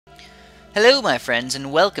Hello my friends,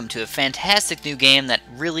 and welcome to a fantastic new game that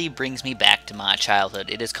really brings me back to my childhood.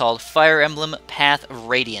 It is called Fire Emblem Path of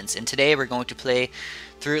Radiance, and today we're going to play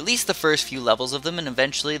through at least the first few levels of them, and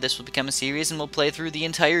eventually this will become a series and we'll play through the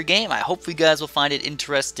entire game. I hope you guys will find it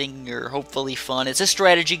interesting or hopefully fun. It's a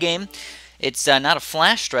strategy game. It's not a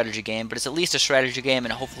flash strategy game, but it's at least a strategy game,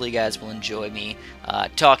 and hopefully you guys will enjoy me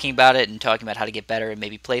talking about it and talking about how to get better and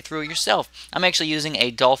maybe play through it yourself. I'm actually using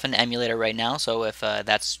a Dolphin emulator right now, so if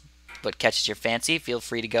that's what catches your fancy, feel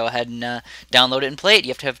free to go ahead and download it and play it. You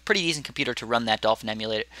have to have a pretty decent computer to run that Dolphin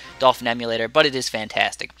emulator, but it is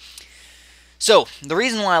fantastic. So, the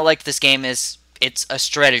reason why I like this game is it's a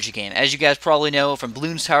strategy game. As you guys probably know from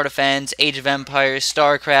Bloons Tower Defense, Age of Empires,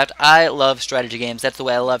 StarCraft, I love strategy games. That's the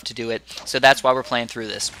way I love to do it, so that's why we're playing through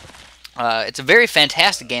this. It's a very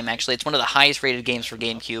fantastic game, actually. It's one of the highest rated games for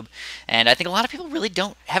GameCube, and I think a lot of people really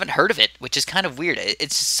haven't heard of it, which is kind of weird.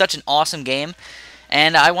 It's such an awesome game,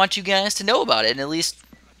 and I want you guys to know about it and at least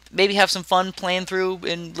maybe have some fun playing through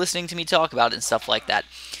and listening to me talk about it and stuff like that.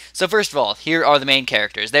 So first of all, here are the main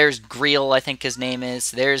characters. There's Greel, I think his name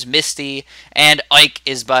is. There's Misty, and Ike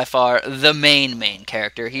is by far the main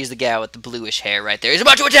character. He's the guy with the bluish hair right there. He's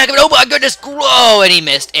about to attack him, and oh my goodness, whoa, and he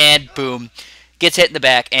missed, and boom. Gets hit in the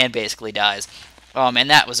back and basically dies. And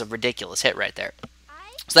that was a ridiculous hit right there.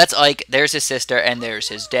 So that's Ike, there's his sister, and there's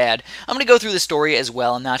his dad. I'm going to go through the story as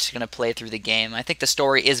well. I'm not just going to play through the game. I think the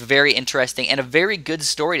story is very interesting and a very good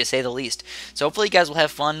story to say the least. So hopefully you guys will have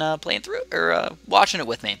fun playing through or watching it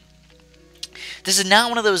with me. This is not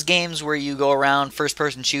one of those games where you go around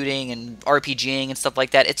first-person shooting and RPGing and stuff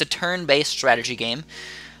like that. It's a turn-based strategy game.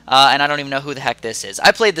 And I don't even know who the heck this is.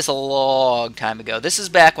 I played this a long time ago. This is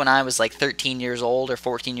back when I was like 13 years old or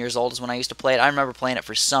 14 years old is when I used to play it. I remember playing it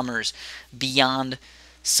for summers, beyond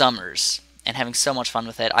summers, and having so much fun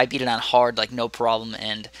with it. I beat it on hard, like no problem,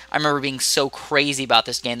 and I remember being so crazy about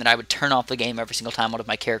this game that I would turn off the game every single time one of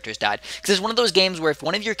my characters died. Because it's one of those games where if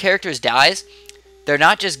one of your characters dies, they're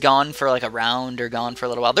not just gone for like a round or gone for a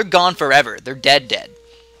little while. They're gone forever. They're dead.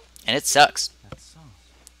 And it sucks.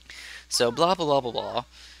 So blah blah blah blah blah.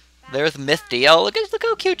 There's Misty. Oh, look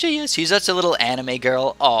how cute she is. She's such a little anime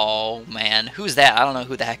girl. Oh, man. Who's that? I don't know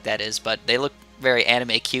who the heck that is, but they look very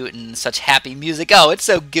anime cute and such happy music. Oh, it's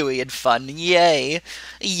so gooey and fun. Yay.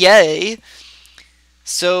 Yay.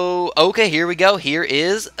 So, okay, here we go. Here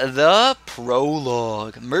is the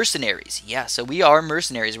prologue. Mercenaries. Yeah, so we are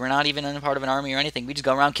mercenaries. We're not even a part of an army or anything. We just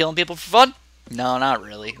go around killing people for fun? No, not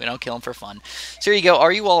really. We don't kill them for fun. So here you go.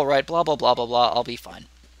 Are you all right? Blah, blah, blah, blah, blah. I'll be fine.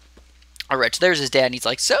 Alright, so there's his dad, and he's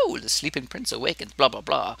like, so, the sleeping prince awakens, blah, blah,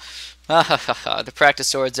 blah. The practice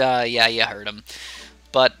swords, yeah, you heard him.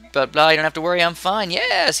 But, blah, you don't have to worry, I'm fine.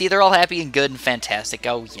 Yeah, see, they're all happy and good and fantastic.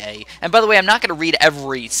 Oh, yay. And by the way, I'm not going to read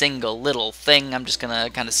every single little thing. I'm just going to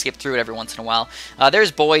kind of skip through it every once in a while.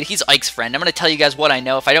 There's Boyd. He's Ike's friend. I'm going to tell you guys what I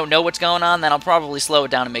know. If I don't know what's going on, then I'll probably slow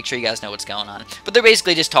it down and make sure you guys know what's going on. But they're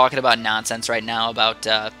basically just talking about nonsense right now, about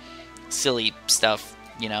silly stuff.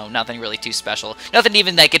 You know, nothing really too special. Nothing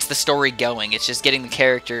even that gets the story going. It's just getting the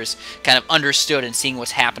characters kind of understood and seeing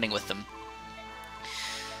what's happening with them.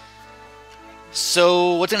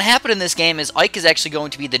 So, what's going to happen in this game is Ike is actually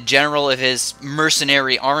going to be the general of his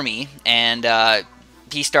mercenary army, and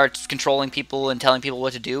he starts controlling people and telling people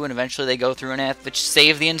what to do, and eventually they go through and have to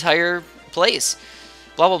save the entire place.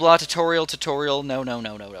 Blah, blah, blah, tutorial, no, no,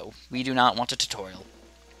 no, no, no. We do not want a tutorial.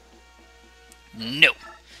 No.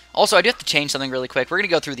 Also, I do have to change something really quick. We're going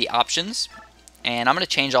to go through the options, and I'm going to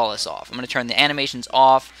change all this off. I'm going to turn the animations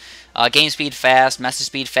off, game speed fast, message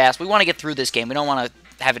speed fast. We want to get through this game. We don't want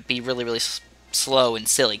to have it be really, really slow and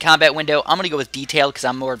silly. Combat window, I'm going to go with detailed because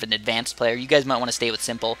I'm more of an advanced player. You guys might want to stay with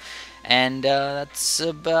simple. And that's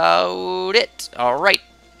about it. Alright.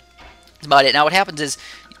 That's about it. Now, what happens is,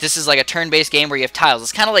 this is like a turn-based game where you have tiles.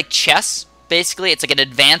 It's kind of like chess. Basically, it's like an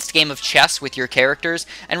advanced game of chess with your characters,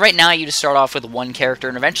 and right now you just start off with one character,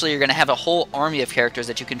 and eventually you're going to have a whole army of characters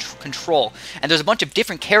that you can control. And there's a bunch of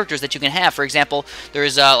different characters that you can have. For example,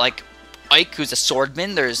 there's like Ike, who's a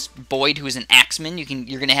swordman. There's Boyd, who's an axeman.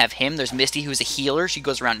 You're going to have him. There's Misty, who's a healer. She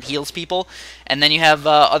goes around and heals people. And then you have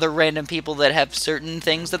other random people that have certain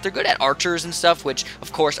things that they're good at, archers and stuff, which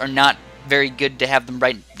of course are not very good to have them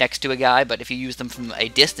right next to a guy, but if you use them from a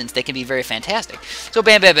distance, they can be very fantastic. So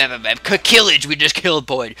bam, bam, bam, bam, bam, killage, we just killed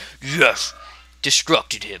Boyd. Yes,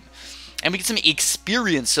 destructed him. And we get some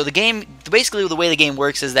experience. So the game, basically the way the game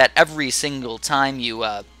works is that every single time you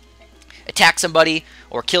attack somebody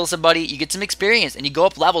or kill somebody, you get some experience, and you go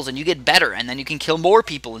up levels, and you get better, and then you can kill more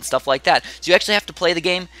people and stuff like that. So you actually have to play the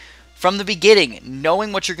game from the beginning,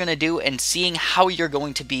 knowing what you're going to do, and seeing how you're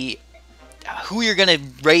going to be who you're going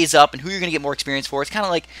to raise up and who you're going to get more experience for. It's kind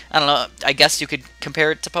of like, I don't know, I guess you could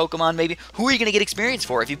compare it to Pokemon maybe. Who are you going to get experience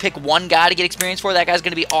for? If you pick one guy to get experience for, that guy's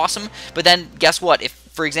going to be awesome. But then guess what? If,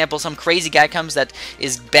 for example, some crazy guy comes that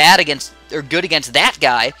is bad against or good against that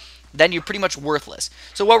guy, then you're pretty much worthless.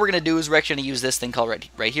 So what we're going to do is we're actually going to use this thing called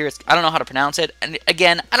right here. I don't know how to pronounce it. And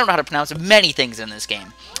again, I don't know how to pronounce many things in this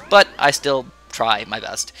game. But I still try my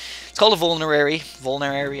best. It's called a vulnerary.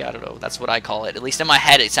 Vulnerary? I don't know. That's what I call it. At least in my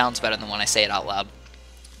head, it sounds better than when I say it out loud.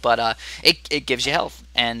 But it gives you health.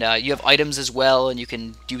 And you have items as well, and you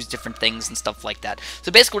can use different things and stuff like that.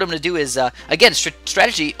 So basically what I'm going to do is, again,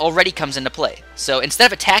 strategy already comes into play. So instead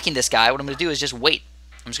of attacking this guy, what I'm going to do is just wait.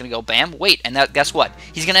 I'm just going to go bam, wait, and guess what?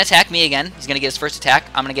 He's going to attack me again. He's going to get his first attack.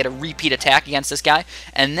 I'm going to get a repeat attack against this guy.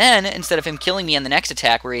 And then, instead of him killing me on the next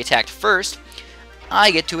attack where he attacked first,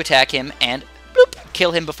 I get to attack him and bloop,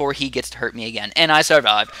 kill him before he gets to hurt me again. And I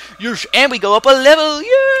survive. Yes, and we go up a level.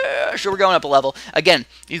 Yeah! So we're going up a level. Again,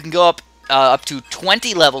 you can go up to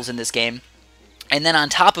 20 levels in this game. And then on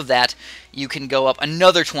top of that, you can go up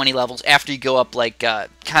another 20 levels after you go up like kind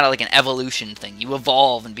of like an evolution thing. You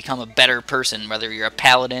evolve and become a better person, whether you're a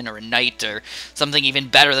paladin or a knight or something even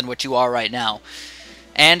better than what you are right now.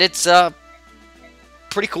 And it's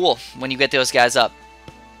pretty cool when you get those guys up.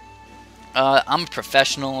 I'm a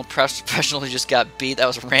professional. Professional who just got beat. That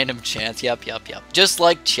was a random chance. Yep. Just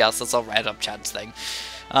like chess, that's a random chance thing.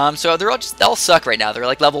 So they're all suck right now. They're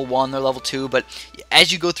like level 1, they're level 2, but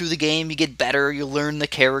as you go through the game, you get better, you learn the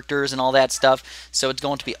characters and all that stuff, so it's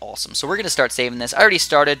going to be awesome. So we're going to start saving this. I already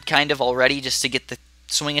started kind of already just to get the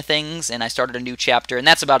swing of things, and I started a new chapter, and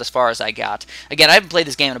that's about as far as I got. Again, I haven't played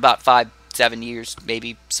this game in about 5-7 years,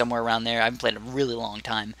 maybe somewhere around there. I haven't played it in a really long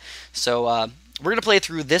time. So we're going to play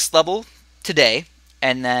through this level today.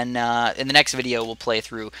 And then in the next video, we'll play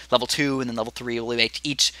through level 2 and then level 3. We'll make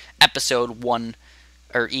each episode one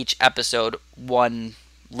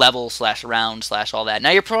level / round / all that. Now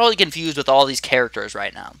you're probably confused with all these characters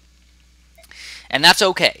right now. And that's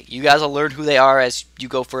okay. You guys will learn who they are as you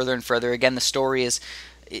go further and further. Again, the story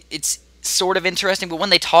it's sort of interesting, but when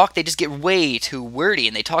they talk, they just get way too wordy,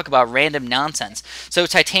 and they talk about random nonsense. So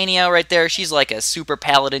Titania right there, she's like a super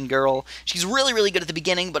paladin girl. She's really, really good at the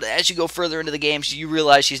beginning, but as you go further into the game, you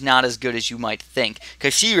realize she's not as good as you might think,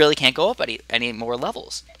 because she really can't go up any more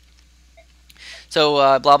levels.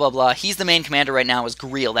 So, blah, blah, blah. He's the main commander right now is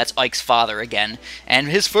Greel. That's Ike's father again. And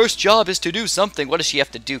his first job is to do something. What does she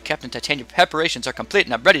have to do? Captain Titania, preparations are complete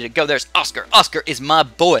and I'm ready to go. There's Oscar. Oscar is my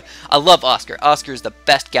boy. I love Oscar. Oscar is the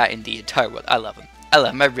best guy in the entire world. I love him. I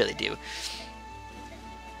love him. I really do.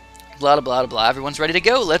 Blah, blah, blah, blah. Everyone's ready to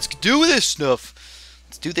go. Let's do this stuff.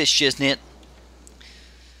 Let's do this shiznit.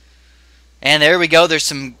 And there we go. There's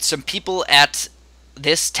some people at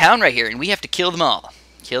this town right here, and we have to kill them all.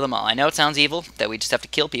 Kill them all. I know it sounds evil that we just have to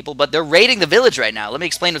kill people, but they're raiding the village right now. Let me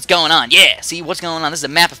explain what's going on. Yeah, see what's going on? This is a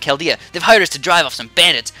map of Chaldea. They've hired us to drive off some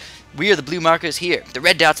bandits. We are the blue markers here. The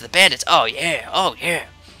red dots are the bandits. Oh, yeah. Oh, yeah.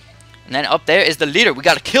 And then up there is the leader. We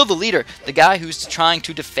got to kill the leader. The guy who's trying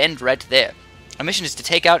to defend right there. Our mission is to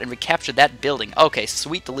take out and recapture that building. Okay,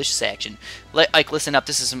 sweet, delicious action. Ike, listen up.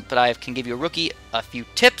 This isn't, but I can give you a rookie a few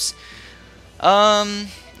tips.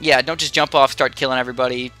 Yeah, don't just jump off, start killing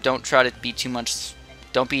everybody. Don't try to be too much...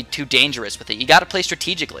 Don't be too dangerous with it. You got to play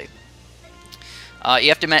strategically. You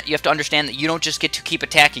have to understand that you don't just get to keep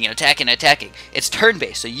attacking and attacking and attacking. It's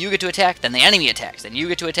turn-based, so you get to attack, then the enemy attacks, then you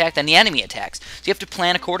get to attack, then the enemy attacks. So you have to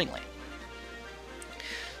plan accordingly.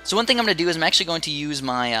 So one thing I'm going to do is I'm actually going to use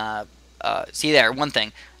my... see there, one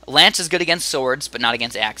thing. Lance is good against swords, but not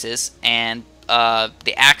against axes, and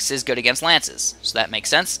the axe is good against lances. So that makes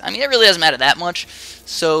sense. I mean, it really doesn't matter that much.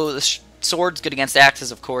 So the sword's good against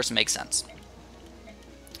axes, of course, makes sense.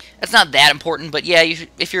 That's not that important, but yeah,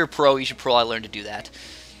 if you're a pro, you should probably learn to do that.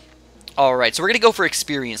 Alright, so we're going to go for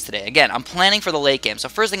experience today. Again, I'm planning for the late game, so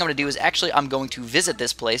first thing I'm going to do is actually I'm going to visit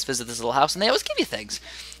this place, visit this little house, and they always give you things.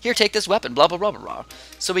 Here, take this weapon, blah, blah, blah, blah, blah.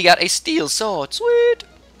 So we got a steel sword, sweet!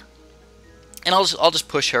 And I'll just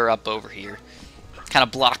push her up over here. Kind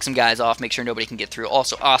of block some guys off, make sure nobody can get through.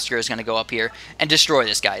 Also, Oscar is going to go up here and destroy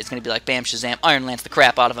this guy. He's going to be like, bam, shazam, Iron Lance the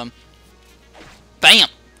crap out of him. Bam!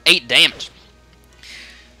 8 damage.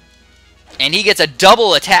 And he gets a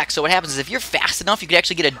double attack, so what happens is if you're fast enough, you can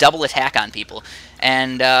actually get a double attack on people.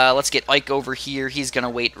 And let's get Ike over here. He's going to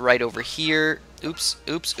wait right over here. Oops,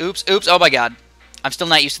 oops, oops, oops. Oh my god. I'm still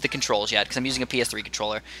not used to the controls yet, because I'm using a PS3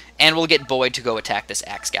 controller. And we'll get Boyd to go attack this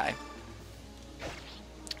axe guy.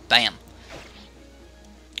 Bam.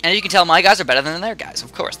 And you can tell my guys are better than their guys,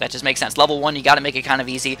 of course. That just makes sense. Level 1, you got to make it kind of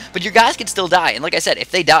easy. But your guys can still die. And like I said, if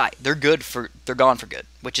they die, they're gone for good.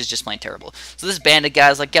 which is just plain terrible. So this bandit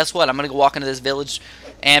guy's like, guess what? I'm going to go walk into this village,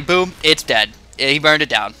 and boom, it's dead. He burned it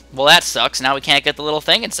down. Well, that sucks. Now we can't get the little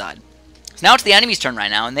thing inside. So now it's the enemy's turn right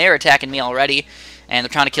now, and they're attacking me already, and they're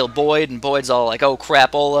trying to kill Boyd, and Boyd's all like, oh,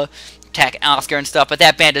 crapola, attacking Oscar and stuff, but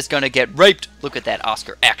that bandit's going to get raped. Look at that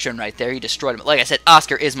Oscar action right there. He destroyed him. Like I said,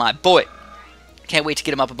 Oscar is my boy. Can't wait to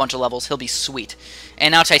get him up a bunch of levels. He'll be sweet.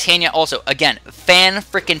 And now Titania also, again,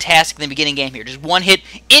 fan-frickin-tastic in the beginning game here. Just one hit,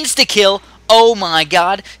 insta-kill. Oh my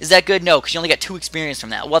god. Is that good? No, because you only got 2 experience from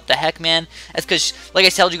that. What the heck, man? That's because, like I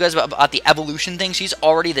told you guys about the evolution thing, she's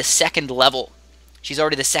already the 2nd level. She's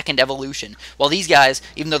already the 2nd evolution. While these guys,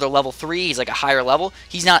 even though they're level 3, he's like a higher level,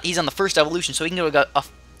 he's not. He's on the 1st evolution, so he can go a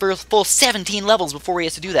full 17 levels before he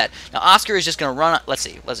has to do that. Now, Oscar is just going to run. Let's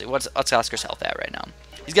see. What's Oscar's health at right now?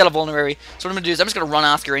 He's got a vulnerary. So what I'm going to do is I'm just going to run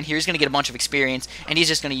Oscar in here. He's going to get a bunch of experience, and he's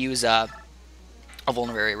just going to use a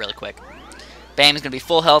vulnerary really quick. Bam, he's going to be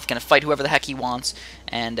full health, going to fight whoever the heck he wants,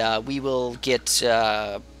 and we will get...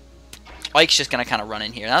 Ike's just going to kind of run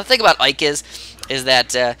in here. Now, the thing about Ike is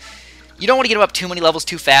that you don't want to get him up too many levels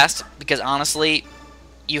too fast, because honestly,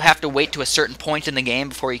 you have to wait to a certain point in the game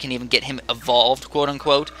before you can even get him evolved,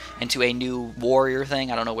 quote-unquote, into a new warrior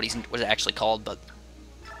thing. I don't know what it's actually called, but...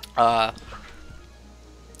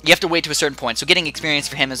 you have to wait to a certain point, so getting experience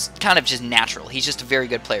for him is kind of just natural. He's just a very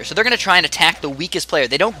good player. So they're going to try and attack the weakest player.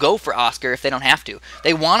 They don't go for Oscar if they don't have to.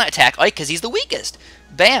 They want to attack Ike because he's the weakest.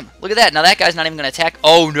 Bam! Look at that. Now that guy's not even going to attack.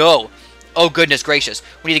 Oh, no. Oh, goodness gracious.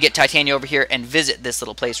 We need to get Titania over here and visit this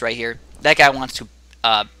little place right here. That guy wants to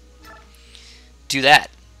do that.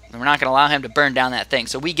 And we're not going to allow him to burn down that thing.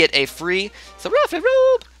 So we get a free...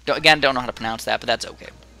 Again, don't know how to pronounce that, but that's okay.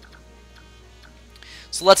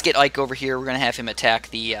 So let's get Ike over here. We're going to have him attack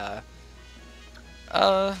the,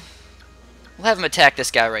 we'll have him attack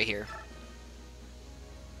this guy right here.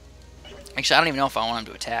 Actually, I don't even know if I want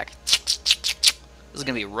him to attack. This is going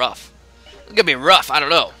to be rough. It's going to be rough. I don't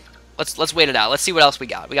know. Let's wait it out. Let's see what else we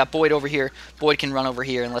got. We got Boyd over here. Boyd can run over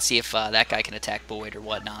here, and let's see if that guy can attack Boyd or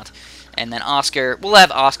whatnot. And then Oscar, we'll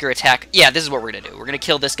have Oscar attack. Yeah, this is what we're going to do. We're going to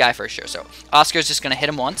kill this guy for sure. So Oscar's just going to hit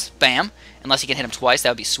him once. Bam. Unless he can hit him twice. That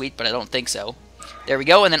would be sweet, but I don't think so. There we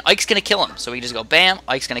go, and then Ike's going to kill him. So we just go bam,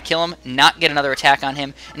 Ike's going to kill him, not get another attack on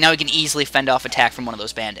him, and now he can easily fend off attack from one of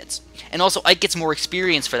those bandits. And also, Ike gets more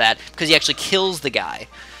experience for that, because he actually kills the guy.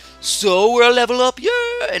 So we're a level up,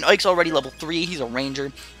 yeah! And Ike's already level 3, he's a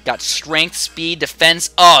ranger. Got strength, speed,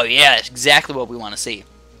 defense. Oh yeah, that's exactly what we want to see.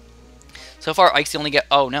 So far, Ike's the only guy...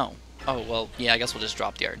 Oh no. Oh, well, yeah, I guess we'll just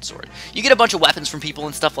drop the iron sword. You get a bunch of weapons from people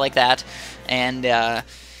and stuff like that, and,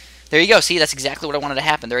 there you go. See, that's exactly what I wanted to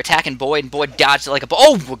happen. They're attacking Boyd, and Boyd dodged it like a...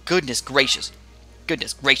 Oh, goodness gracious.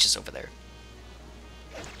 Goodness gracious over there.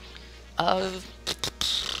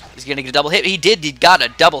 He's going to get a double hit. He did. He got a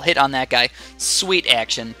double hit on that guy. Sweet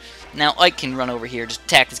action. Now, Ike can run over here. Just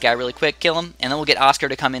attack this guy really quick, kill him, and then we'll get Oscar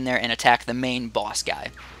to come in there and attack the main boss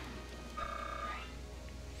guy.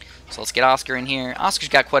 So let's get Oscar in here. Oscar's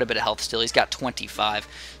got quite a bit of health still. He's got 25,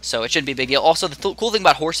 so it shouldn't be a big deal. Also, the cool thing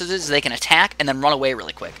about horses is they can attack and then run away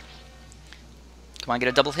really quick. Come on, get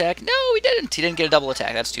a double attack. No, he didn't. He didn't get a double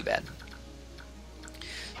attack. That's too bad.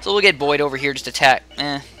 So we'll get Boyd over here just attack.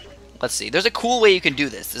 Let's see. There's a cool way you can do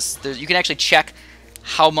this. You can actually check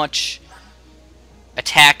how much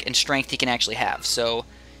attack and strength he can actually have. So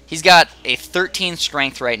he's got a 13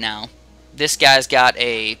 strength right now. This guy's got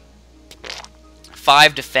a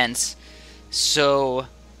 5 defense. So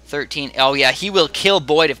 13. Oh yeah, he will kill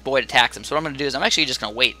Boyd if Boyd attacks him. So what I'm going to do is I'm actually just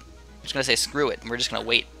going to wait. I'm just going to say screw it, and we're just going to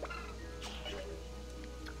wait.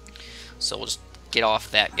 So we'll just get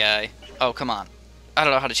off that guy. Oh, come on. I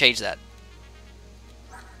don't know how to change that.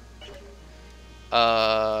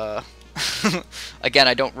 Again,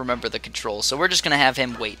 I don't remember the controls, so we're just going to have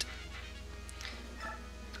him wait.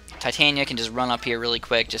 Titania can just run up here really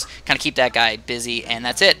quick, just kind of keep that guy busy, and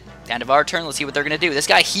that's it. End of our turn. Let's see what they're going to do. This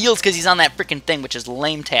guy heals because he's on that freaking thing, which is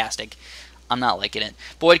lame-tastic. I'm not liking it.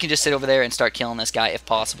 Boyd can just sit over there and start killing this guy if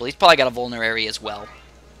possible. He's probably got a vulnerary as well.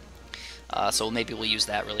 So maybe we'll use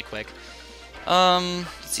that really quick. Let's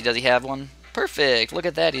see, does he have one? Perfect. Look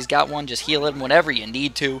at that. He's got one. Just heal him whenever you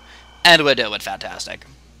need to. And we're doing fantastic.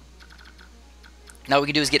 Now what we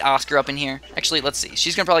can do is get Oscar up in here. Actually, let's see.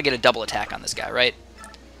 She's going to probably get a double attack on this guy, right?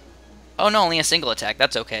 Oh, no, only a single attack.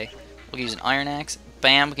 That's okay. We'll use an iron axe.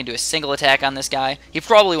 Bam. We can do a single attack on this guy. He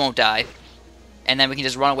probably won't die. And then we can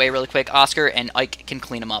just run away really quick. Oscar and Ike can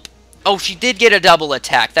clean him up. Oh, she did get a double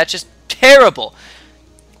attack. That's just terrible.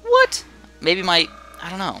 What? Maybe I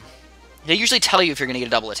don't know. They usually tell you if you're going to get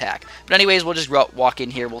a double attack. But anyways, we'll just walk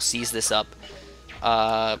in here. We'll seize this up.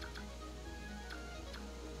 I'll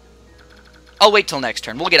wait till next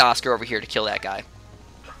turn. We'll get Oscar over here to kill that guy.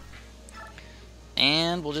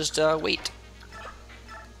 And we'll just wait.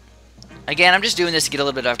 Again, I'm just doing this to get a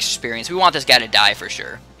little bit of experience. We want this guy to die for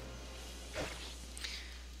sure.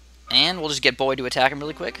 And we'll just get Boyd to attack him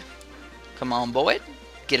really quick. Come on, Boyd.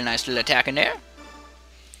 Get a nice little attack in there.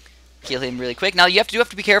 Kill him really quick. Now, you have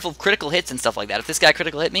to be careful of critical hits and stuff like that. If this guy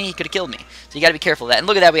critical hit me, he could have killed me. So you got to be careful of that. And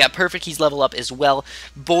look at that. We got perfect. He's level up as well.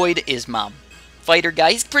 Boyd is my fighter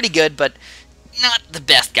guy. He's pretty good, but not the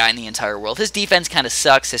best guy in the entire world. His defense kind of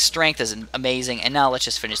sucks. His strength is amazing. And now let's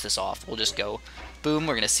just finish this off. We'll just go... Boom,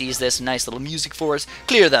 we're going to seize this. Nice little music for us.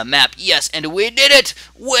 Clear the map. Yes, and we did it!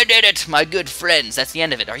 We did it, my good friends. That's the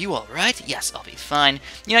end of it. Are you alright? Yes, I'll be fine.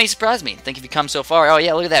 You know, you surprised me. Think if you come so far. Oh,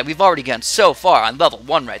 yeah, look at that. We've already gone so far on level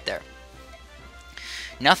 1 right there.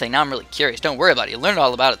 Nothing. Now I'm really curious. Don't worry about it. You'll learn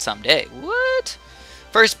all about it someday. What?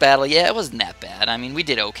 First battle, yeah, it wasn't that bad. I mean, we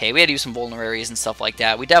did okay. We had to use some vulneraries and stuff like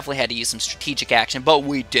that. We definitely had to use some strategic action, but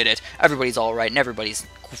we did it. Everybody's alright, and everybody's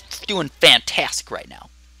doing fantastic right now.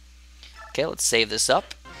 Okay, let's save this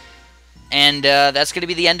up. And that's going to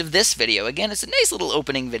be the end of this video. Again, it's a nice little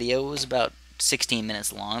opening video. It was about 16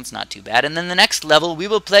 minutes long. It's not too bad. And then the next level, we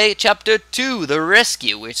will play Chapter 2, The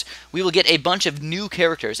Rescue, which we will get a bunch of new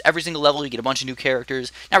characters. Every single level, you get a bunch of new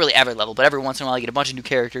characters. Not really every level, but every once in a while, you get a bunch of new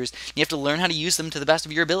characters. You have to learn how to use them to the best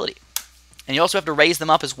of your ability. And you also have to raise them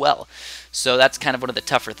up as well. So that's kind of one of the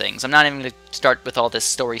tougher things. I'm not even going to start with all this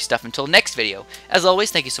story stuff until next video. As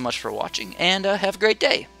always, thank you so much for watching, and have a great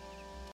day.